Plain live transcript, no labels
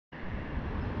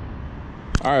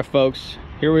All right, folks,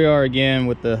 here we are again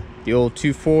with the old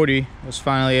 240. I was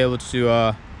finally able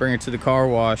to bring it to the car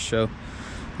wash, so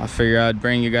I figured I'd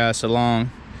bring you guys along.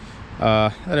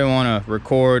 I didn't want to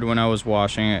record when I was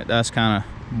washing it. That's kind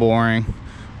of boring,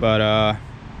 but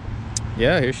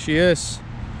yeah, here she is.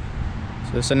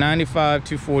 So it's a 95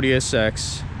 240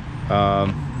 SX.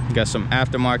 Got some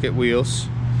aftermarket wheels.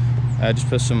 I just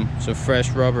put some fresh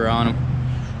rubber on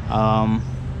them.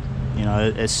 You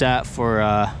know, it sat for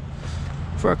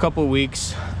a couple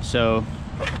weeks, so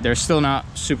they're still not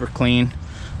super clean.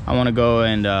 I want to go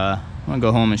and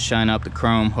go home and shine up the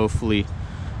chrome. Hopefully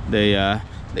they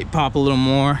pop a little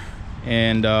more.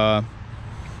 And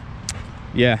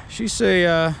yeah, she's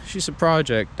a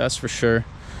project, that's for sure.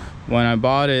 When I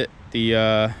bought it,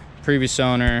 the previous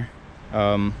owner,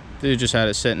 they just had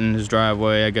it sitting in his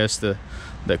driveway. I guess the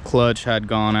clutch had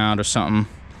gone out or something,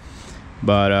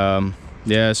 but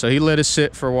yeah, so he let it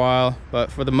sit for a while.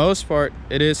 But for the most part,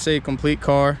 it is a complete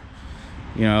car.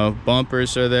 You know,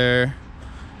 bumpers are there,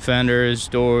 fenders,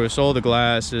 doors, all the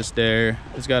glass is there.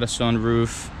 It's got a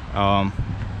sunroof. I'm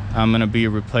gonna be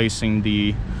replacing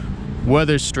the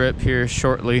weather strip here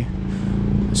shortly,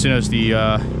 as soon as the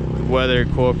weather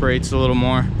cooperates a little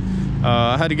more.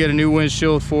 I had to get a new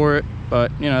windshield for it,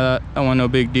 but you know, that wasn't no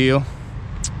big deal.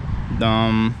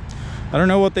 I don't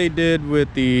know what they did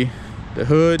with the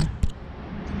hood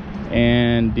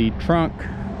and the trunk.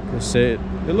 It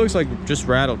looks like just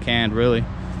rattle canned, really.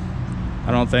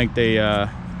 I don't think they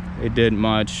did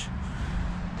much.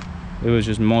 It was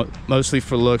just mostly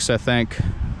for looks, I think,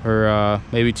 or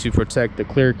maybe to protect the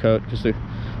clear coat, because the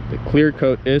clear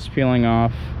coat is peeling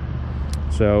off.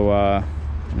 So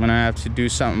I'm gonna have to do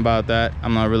something about that.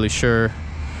 I'm not really sure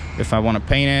if I want to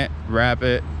paint it, wrap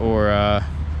it, or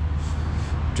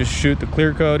just shoot the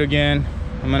clear coat again.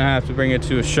 I'm gonna have to bring it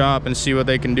to a shop and see what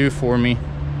they can do for me.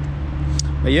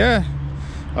 But yeah,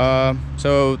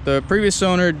 so the previous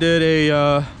owner did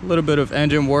a little bit of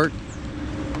engine work.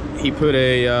 He put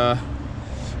a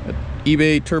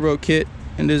eBay turbo kit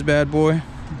in this bad boy.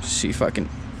 Let's see if I can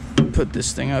put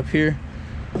this thing up here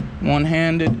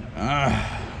one-handed.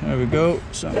 There we go,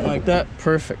 something like that.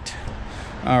 Perfect.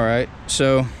 All right,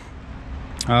 so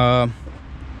yeah,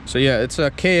 it's a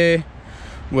KA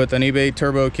with an eBay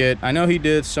turbo kit. I know he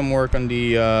did some work on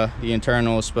the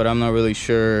internals, but I'm not really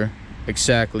sure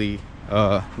exactly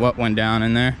what went down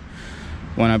in there.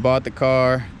 When I bought the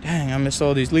car, dang, I missed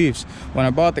all these leaves. When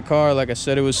I bought the car, like I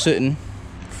said, it was sitting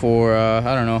for I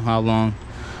don't know how long,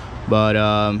 but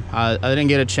I didn't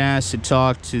get a chance to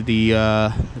talk to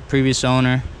the previous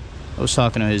owner. I was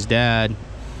talking to his dad,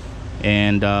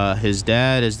 and his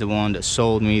dad is the one that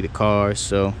sold me the car,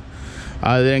 so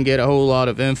I didn't get a whole lot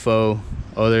of info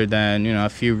other than, you know, a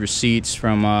few receipts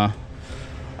from a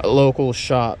local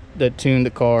shop that tuned the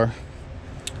car,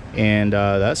 and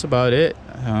that's about it.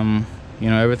 You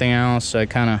know, everything else I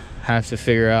kind of have to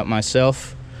figure out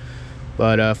myself,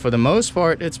 but for the most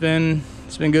part, it's been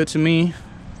good to me.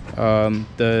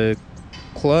 The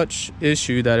clutch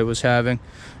issue that it was having,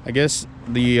 I guess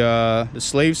the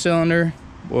slave cylinder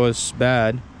was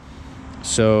bad,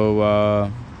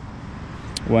 so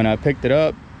when I picked it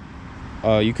up,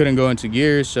 you couldn't go into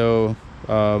gear, so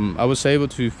I was able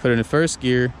to put it in first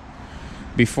gear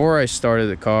before I started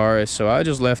the car. So I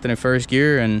just left it in first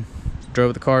gear and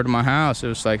drove the car to my house. It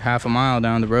was like half a mile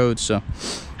down the road, so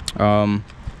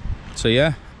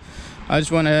yeah, I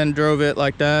just went ahead and drove it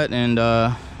like that, and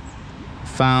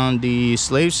found the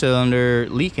slave cylinder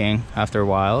leaking after a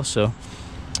while, so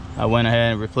I went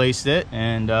ahead and replaced it,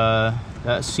 and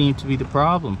that seemed to be the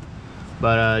problem.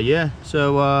 But yeah,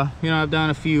 so you know, I've done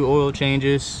a few oil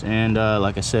changes, and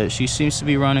like I said, she seems to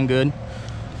be running good.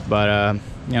 But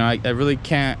you know, I really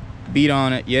can't beat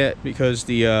on it yet, because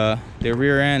the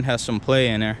rear end has some play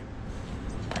in there.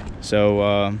 So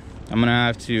I'm gonna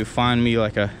have to find me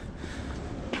like a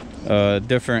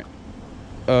different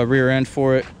rear end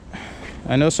for it.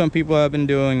 I know some people have been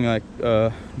doing like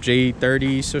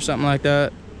J30s or something like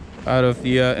that out of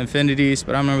the Infinities,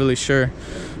 but I'm not really sure.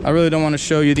 I really don't want to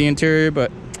show you the interior,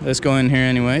 but let's go in here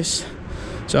anyways.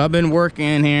 So I've been working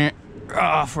in here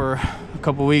for a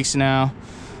couple weeks now,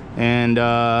 and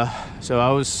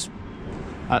so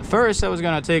at first I was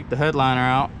gonna take the headliner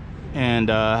out and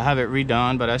have it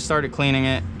redone, but I started cleaning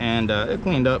it, and it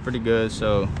cleaned up pretty good.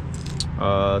 So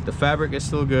the fabric is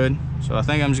still good, so I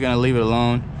think I'm just gonna leave it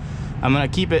alone. I'm gonna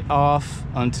keep it off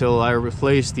until I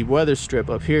replace the weather strip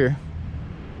up here.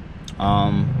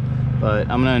 But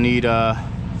I'm gonna need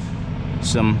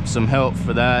some help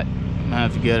for that. I'm gonna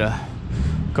have to get a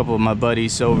couple of my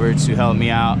buddies over to help me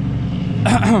out.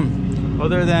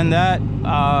 Other than that,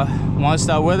 once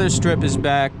that weather strip is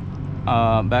back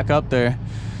up there,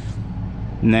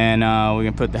 And then we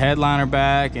can put the headliner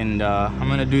back, and I'm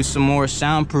gonna do some more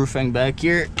soundproofing back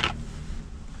here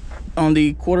on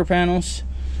the quarter panels,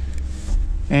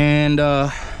 and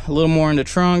a little more in the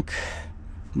trunk.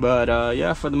 But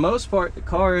yeah, for the most part, the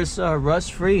car is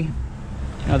rust free.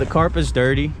 The carpet's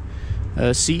dirty,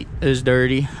 seat is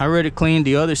dirty. I already cleaned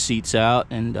the other seats out,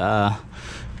 and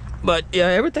but yeah,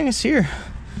 everything is here.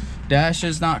 Dash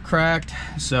is not cracked,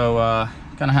 so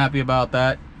kind of happy about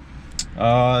that.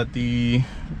 The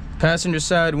passenger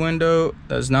side window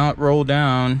does not roll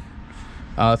down.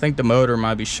 I think the motor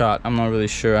might be shot. I'm not really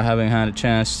sure. I haven't had a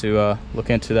chance to look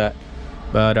into that.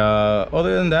 But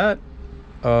other than that,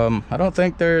 I don't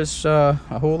think there's a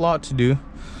whole lot to do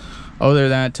other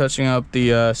than touching up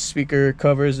the speaker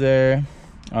covers there,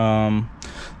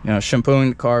 shampooing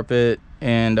the carpet,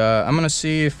 and I'm gonna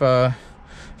see if I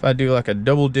do like a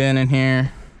double dent in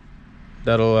here,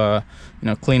 that'll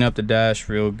clean up the dash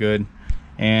real good.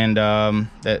 And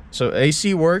so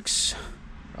AC works,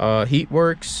 heat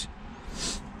works.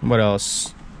 What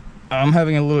else? I'm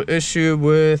having a little issue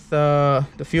with the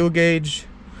fuel gauge.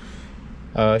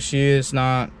 She is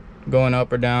not going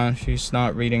up or down. She's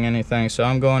not reading anything, so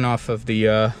I'm going off of the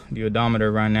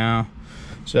odometer right now.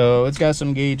 So it's got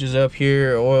some gauges up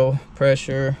here: oil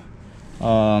pressure,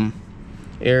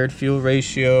 air to fuel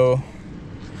ratio,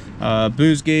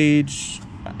 boost gauge,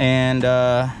 and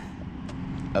I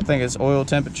think it's oil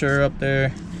temperature up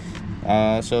there.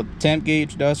 So temp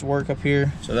gauge does work up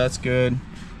here, so that's good.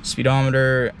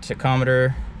 Speedometer,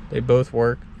 tachometer, they both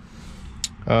work.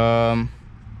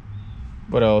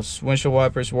 What else? Windshield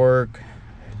wipers work,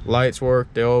 lights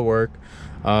work, they all work.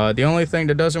 The only thing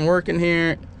that doesn't work in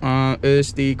here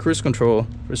is the cruise control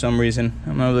for some reason.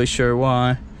 I'm not really sure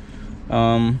why.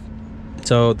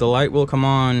 So the light will come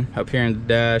on up here in the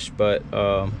dash, but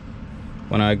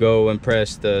when I go and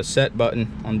press the set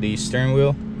button on the steering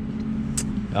wheel,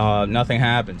 nothing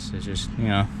happens. It's just,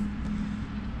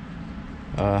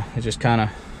 it just kind of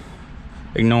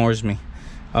ignores me.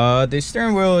 The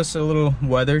steering wheel is a little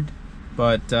weathered,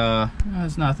 but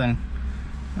it's nothing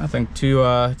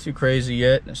too crazy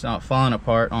yet. It's not falling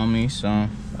apart on me, so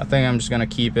I think I'm just gonna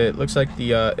keep it. Looks like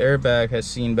the airbag has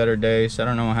seen better days. I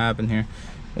don't know what happened here.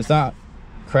 It's not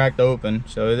cracked open,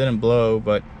 so it didn't blow,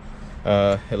 but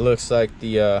it looks like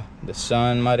the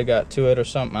sun might have got to it or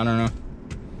something. I don't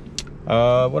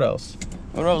know. What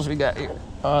else we got here?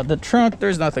 The trunk,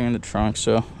 there's nothing in the trunk,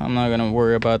 so I'm not gonna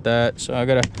worry about that. So I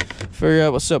gotta figure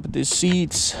out what's up with these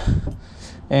seats.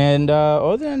 And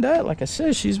other than that, like I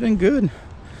said, she's been good.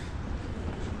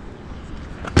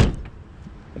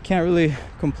 I can't really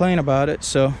complain about it.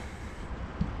 So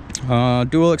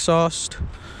dual exhaust,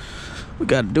 we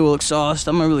got a dual exhaust.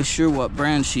 I'm not really sure what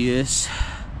brand she is,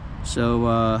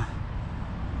 so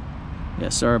yeah,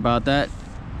 sorry about that.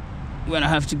 We're gonna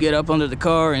have to get up under the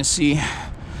car and see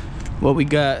what we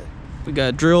got. We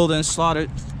got drilled and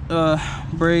slotted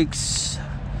brakes,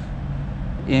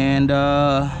 and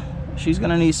she's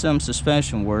gonna need some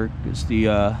suspension work because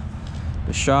the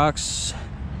shocks,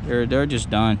 they're just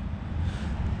done.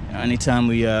 Anytime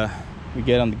we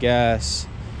get on the gas,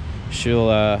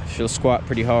 she'll squat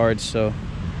pretty hard. So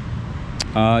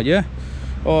yeah.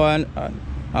 Oh, and I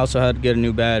also had to get a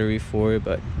new battery for it,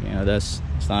 but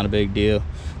it's not a big deal.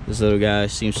 This little guy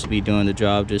seems to be doing the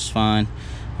job just fine.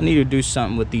 I need to do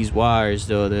something with these wires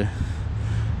though. The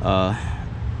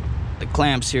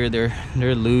clamps here, they're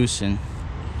loose, and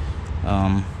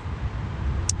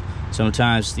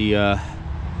sometimes the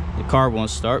car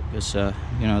won't start because the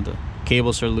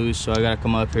cables are loose, so I gotta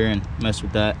come up here and mess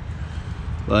with that.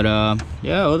 But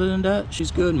yeah, other than that, she's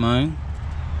good, man.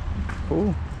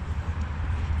 Cool.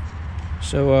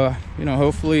 So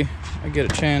hopefully I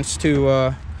get a chance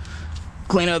to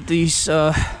clean up these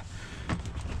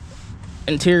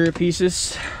interior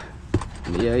pieces.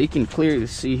 Yeah, you can clearly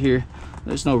see here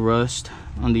there's no rust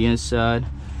on the inside.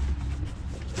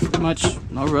 Pretty much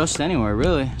no rust anywhere,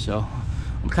 really. So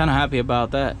I'm kind of happy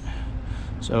about that.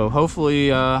 So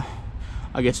hopefully I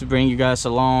get to bring you guys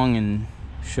along and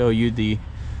show you the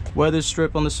weather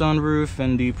strip on the sunroof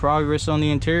and the progress on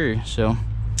the interior. So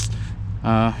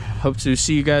hope to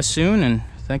see you guys soon, and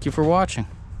thank you for watching.